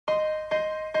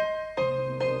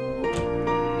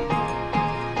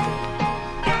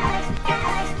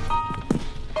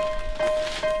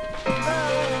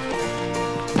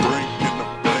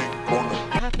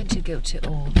go to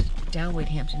down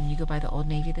Wade-Hampton, you go by the Old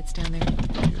Navy that's down there.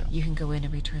 Yeah. You can go in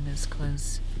and return those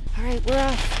clothes. All right, we're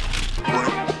off.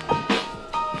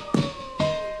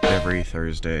 Every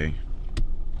Thursday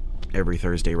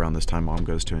around this time, Mom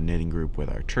goes to a knitting group with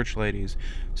our church ladies.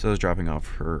 So I was dropping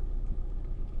her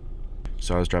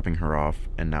off,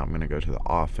 and now I'm gonna go to the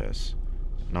office.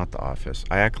 Not the office.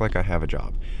 I act like I have a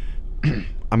job.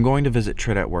 I'm going to visit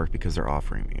Trit at work because they're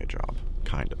offering me a job,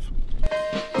 kind of.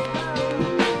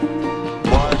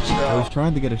 I was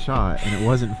trying to get a shot and it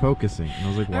wasn't focusing. And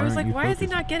I was like, why is he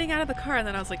not getting out of the car? And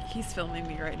then I was like, he's filming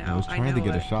me right now. I was trying to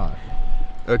get a shot.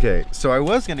 Okay, so I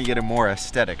was gonna get a more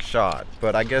aesthetic shot,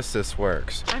 but I guess this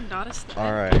works. I'm not aesthetic.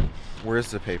 All right,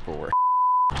 where's the paperwork?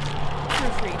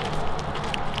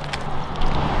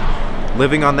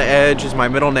 Living on the Edge is my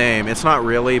middle name. It's not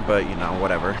really, but you know,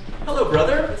 whatever. Hello,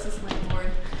 brother. This is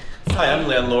landlord. Hi, I'm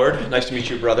landlord. Nice to meet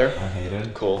you, brother. I'm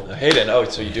Hayden. Cool. Hayden. Oh,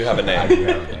 so you do have a name. I do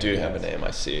have a name. You do have a name.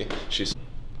 I see. She's.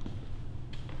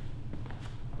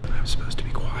 I'm supposed to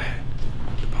be quiet.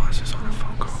 The boss is on a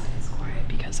phone call. It's quiet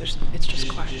because it's just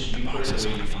quiet. The boss is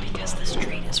on a phone call. Because the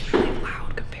street is really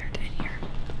loud compared to in here.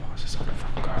 The boss is on a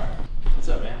phone call. What's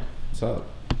up, man? What's up?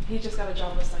 He just got a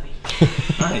job with Sunny.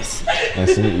 Nice.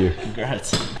 Nice to meet you.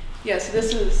 Congrats. Yeah, so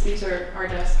these are our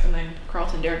desk, and then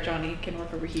Carlton, Derek, Johnny can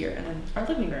work over here, and then our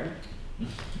living room.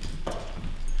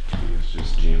 It's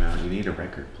just jam out. You need a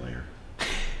record player.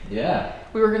 Yeah.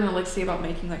 We were gonna see about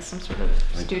making some sort of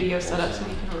studio setup so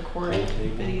we can record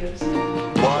videos.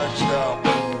 Watch out,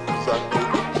 cause I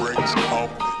know the brakes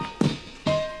coming.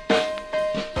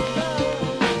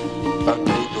 I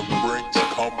know the brakes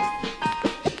coming.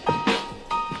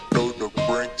 Know the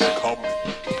brakes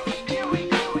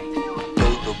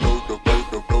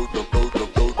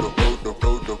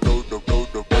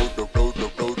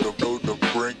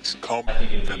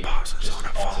coming. The boss is on a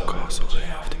phone call, so they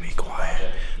have to be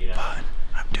quiet. But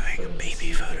I'm doing a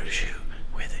baby photo shoot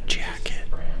with a jacket.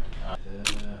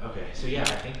 Okay, so yeah, I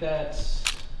think that's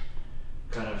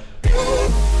kind of.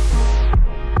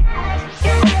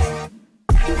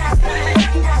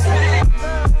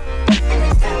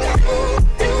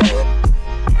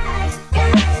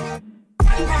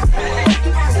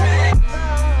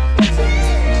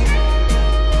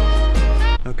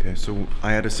 Okay, so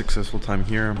I had a successful time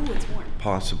here. Ooh, it's warm.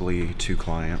 Possibly 2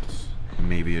 clients,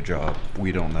 maybe a job.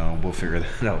 We don't know. We'll figure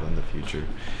that out in the future.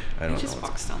 I don't He just know.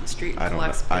 walks down the street I and don't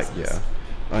know. collects business.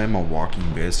 Yeah. I am a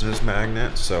walking business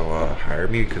magnet, so hire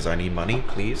me because I need money,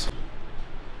 please.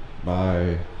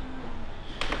 Bye.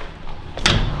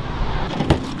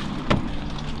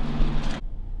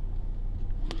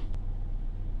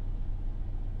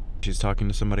 She's talking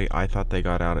to somebody. I thought they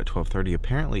got out at 12:30.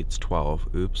 Apparently it's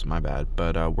 12. Oops, my bad.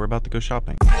 But we're about to go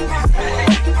shopping.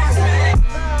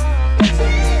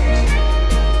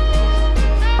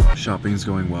 Shopping's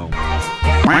going well.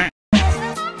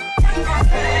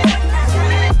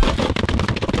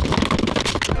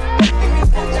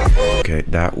 Okay,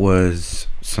 that was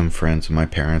some friends of my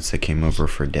parents that came over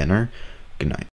for dinner. Good night.